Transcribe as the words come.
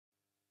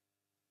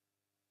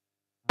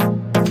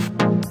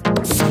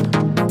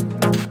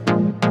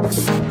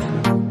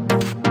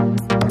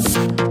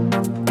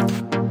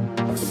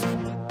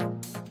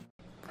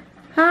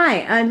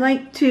Hi, I'd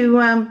like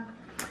to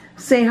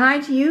say hi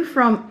to you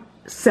from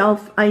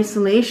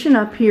self-isolation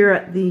up here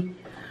at the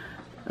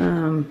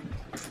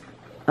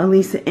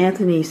Elissa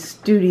Anthony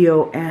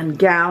studio and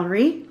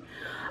gallery.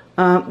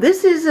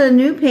 This is a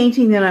new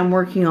painting that I'm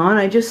working on.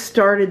 I just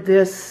started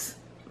this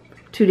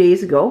 2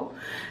 days ago,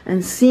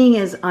 and seeing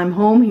as I'm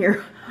home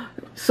here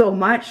so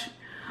much,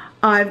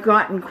 I've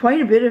gotten quite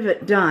a bit of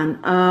it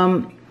done.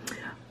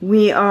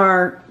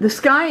 The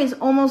sky is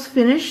almost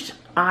finished.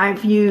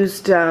 I've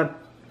used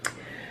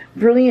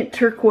brilliant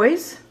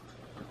turquoise,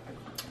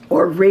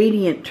 or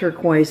radiant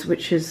turquoise,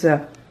 which is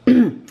a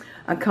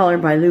color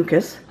by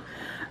Lucas.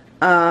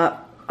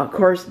 Of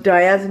course,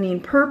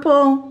 diazonine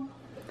purple,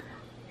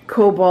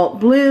 cobalt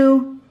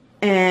blue,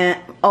 and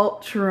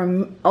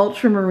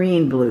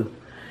ultramarine blue.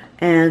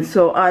 And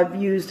so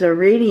I've used a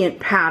radiant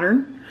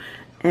pattern,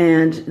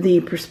 and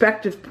the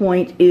perspective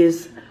point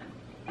is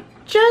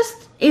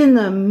just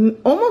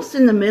almost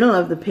in the middle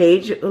of the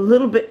page, a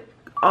little bit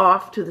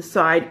off to the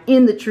side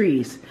in the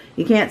trees.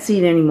 You can't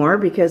see it anymore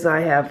because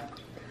I have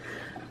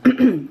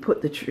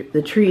put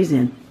the trees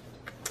in.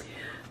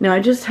 Now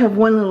I just have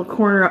one little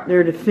corner up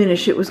there to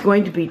finish. It was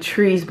going to be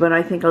trees, but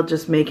I think I'll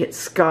just make it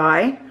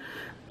sky.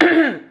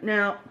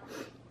 Now,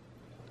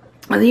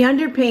 the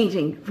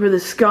underpainting for the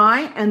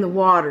sky and the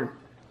water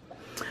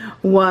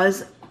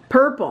was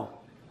purple,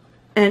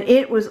 and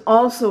it was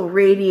also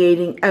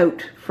radiating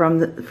out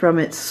from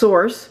its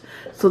source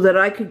so that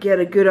I could get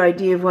a good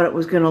idea of what it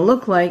was going to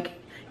look like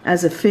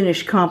as a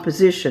finished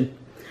composition.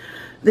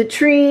 The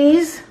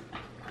trees,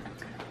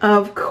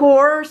 of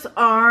course,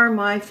 are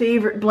my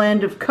favorite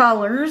blend of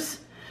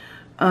colors.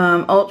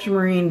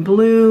 Ultramarine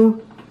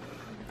blue,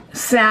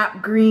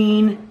 sap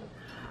green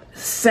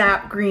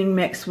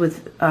mixed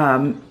with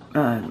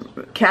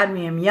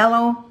cadmium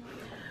yellow,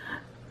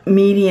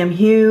 medium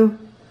hue.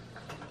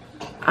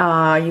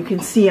 You can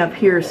see up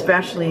here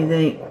especially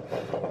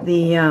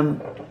the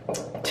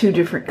two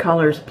different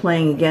colors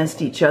playing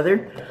against each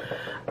other.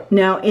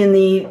 Now in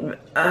the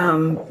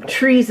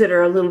trees that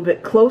are a little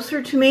bit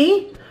closer to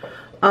me,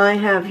 I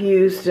have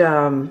used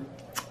some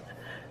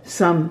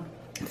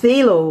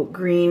phthalo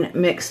green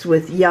mixed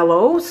with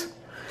yellows,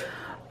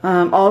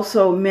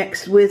 also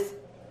mixed with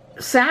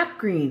sap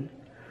green.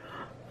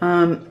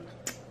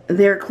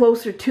 They're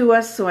closer to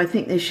us, so I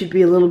think they should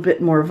be a little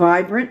bit more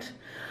vibrant.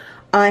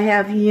 I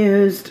have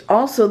used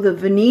also the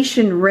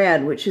Venetian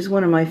red, which is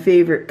one of my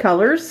favorite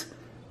colors.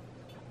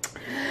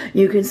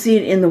 You can see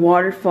it in the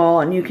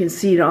waterfall, and you can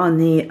see it on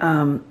the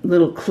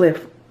little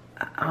cliff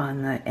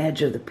on the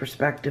edge of the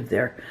perspective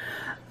there.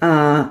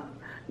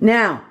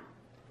 Now,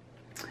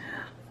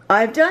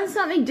 I've done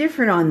something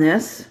different on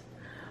this.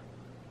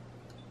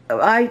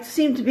 I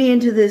seem to be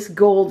into this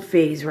gold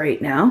phase right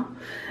now,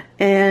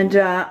 and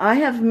I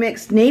have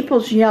mixed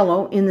Naples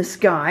yellow in the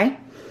sky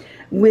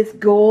with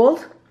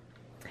gold,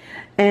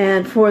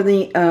 and for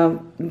the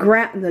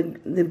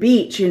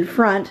beach in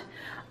front,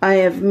 I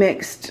have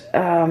mixed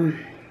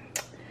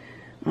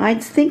I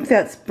think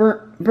that's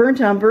burnt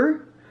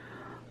umber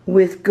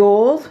with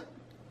gold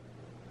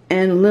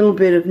and a little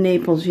bit of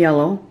Naples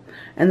yellow,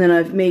 and then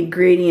I've made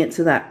gradients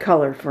of that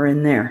color for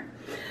in there.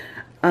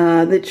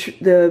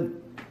 The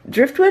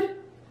driftwood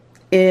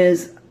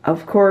is,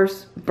 of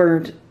course,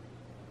 burnt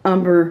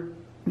sienna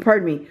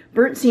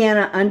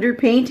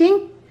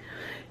underpainting.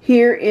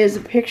 Here is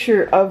a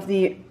picture of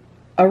the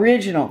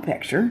original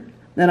picture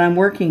that I'm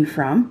working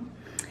from.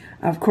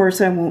 Of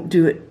course, I won't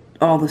do it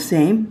all the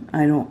same.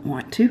 I don't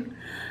want to.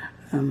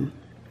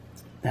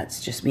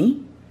 That's just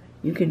me.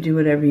 You can do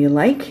whatever you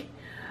like.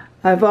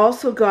 I've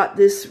also got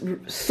this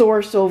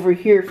source over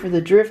here for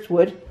the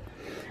driftwood.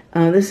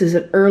 This is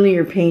an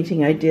earlier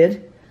painting I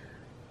did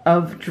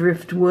of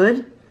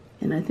driftwood,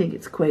 and I think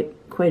it's quite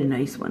a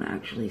nice one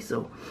actually.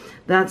 So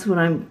that's what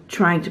I'm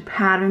trying to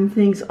pattern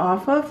things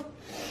off of.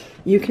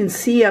 You can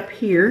see up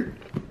here,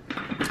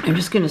 I'm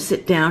just going to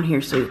sit down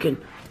here so you can,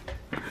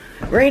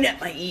 right at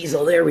my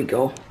easel, there we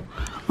go,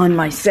 on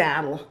my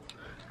saddle.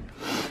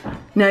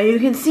 Now you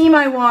can see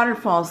my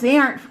waterfalls. They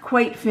aren't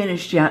quite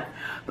finished yet,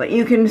 but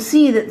you can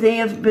see that they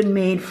have been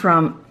made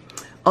from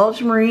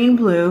ultramarine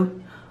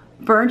blue,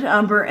 burnt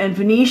umber, and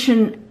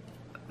Venetian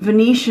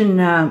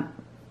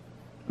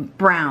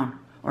brown,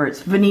 or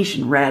it's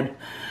Venetian red.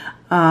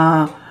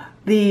 The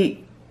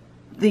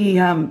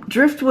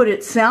driftwood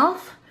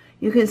itself,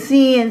 you can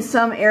see in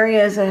some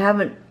areas I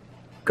haven't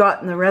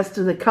gotten the rest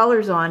of the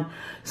colors on,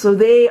 so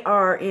they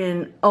are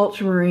in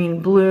ultramarine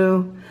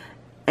blue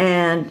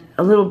and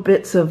a little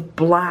bits of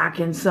black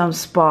in some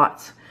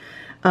spots.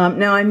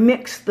 Now I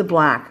mixed the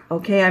black,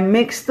 okay? I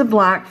mixed the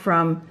black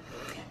from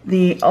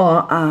the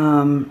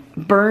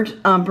burnt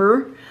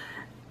umber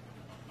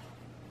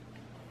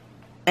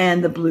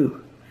and the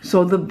blue.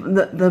 So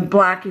the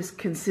black is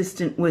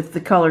consistent with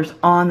the colors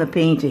on the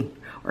painting,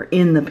 or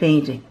in the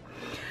painting.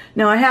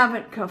 Now I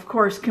haven't, of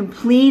course,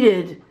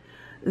 completed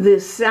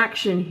this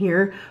section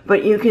here,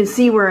 but you can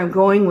see where I'm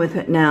going with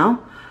it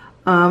now.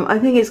 I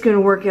think it's going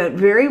to work out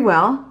very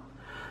well.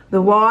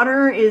 The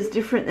water is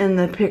different in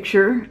the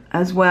picture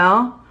as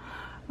well.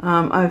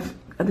 I've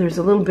there's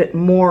a little bit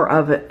more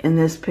of it in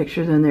this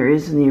picture than there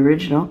is in the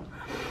original.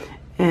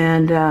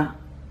 And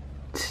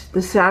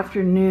this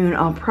afternoon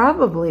I'll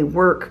probably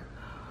work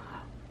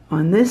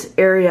on this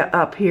area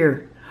up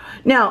here.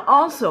 Now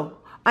also,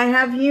 I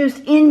have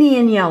used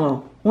Indian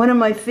yellow, one of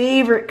my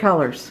favorite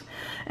colors.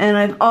 And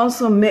I've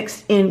also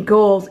mixed in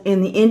gold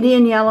in the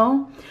Indian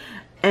yellow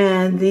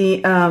and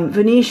the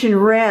Venetian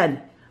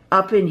red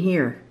up in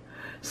here,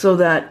 so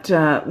that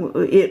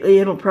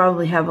it'll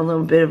probably have a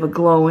little bit of a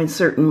glow in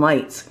certain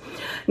lights.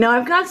 Now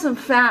I've got some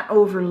fat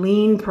over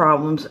lean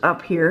problems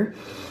up here,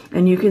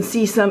 and you can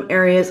see some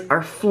areas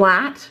are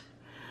flat.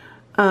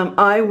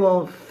 I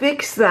will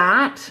fix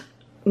that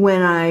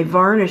when I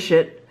varnish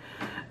it.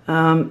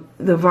 The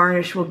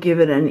varnish will give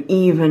it an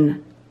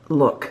even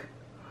look.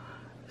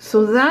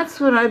 So that's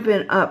what I've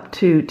been up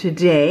to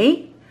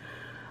today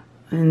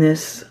in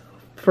this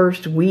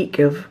first week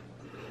of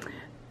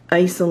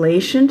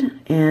isolation,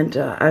 and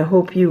I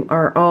hope you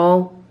are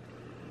all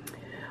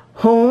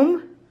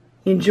home,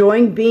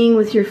 enjoying being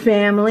with your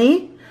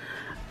family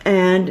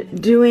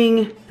and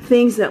doing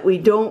things that we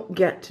don't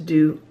get to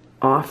do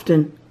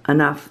often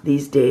enough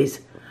these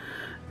days.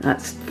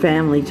 That's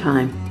family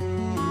time.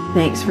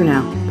 Thanks for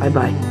now.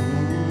 Bye-bye.